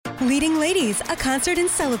Leading Ladies, a concert in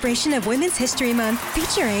celebration of Women's History Month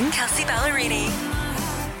featuring Kelsey Ballerini,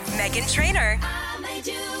 Meghan Trainor,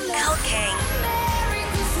 Elle King,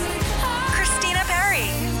 Christina Perry.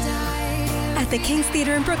 At the King's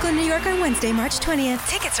Theater in Brooklyn, New York on Wednesday, March 20th.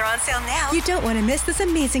 Tickets are on sale now. You don't want to miss this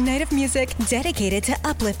amazing night of music dedicated to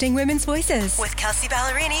uplifting women's voices. With Kelsey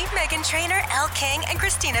Ballerini, Meghan Trainor, Elle King, and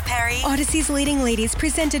Christina Perry. Odyssey's Leading Ladies,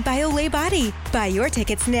 presented by Olay Body. Buy your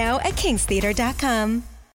tickets now at kingstheater.com.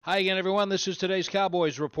 Hi again, everyone. This is today's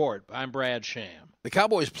Cowboys Report. I'm Brad Sham. The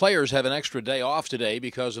Cowboys players have an extra day off today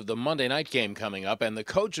because of the Monday night game coming up, and the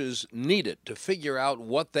coaches need it to figure out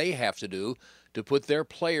what they have to do to put their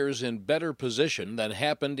players in better position than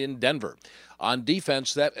happened in Denver. On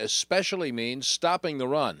defense, that especially means stopping the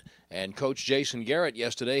run, and Coach Jason Garrett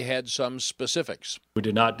yesterday had some specifics. We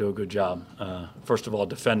did not do a good job, first of all,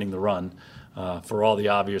 defending the run for all the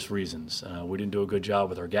obvious reasons. We didn't do a good job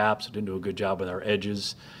with our gaps. We didn't do a good job with our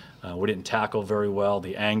edges. We didn't tackle very well.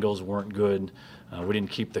 The angles weren't good. We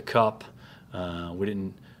didn't keep the cup. We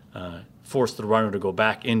didn't force the runner to go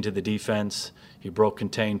back into the defense. He broke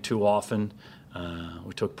contain too often.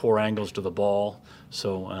 We took poor angles to the ball.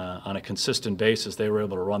 So on a consistent basis, they were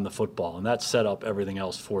able to run the football, and that set up everything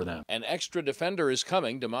else for them. An extra defender is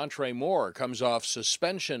coming. DeMontre Moore comes off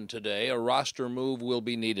suspension today. A roster move will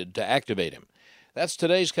be needed to activate him. That's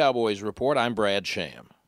today's Cowboys Report. I'm Brad Sham.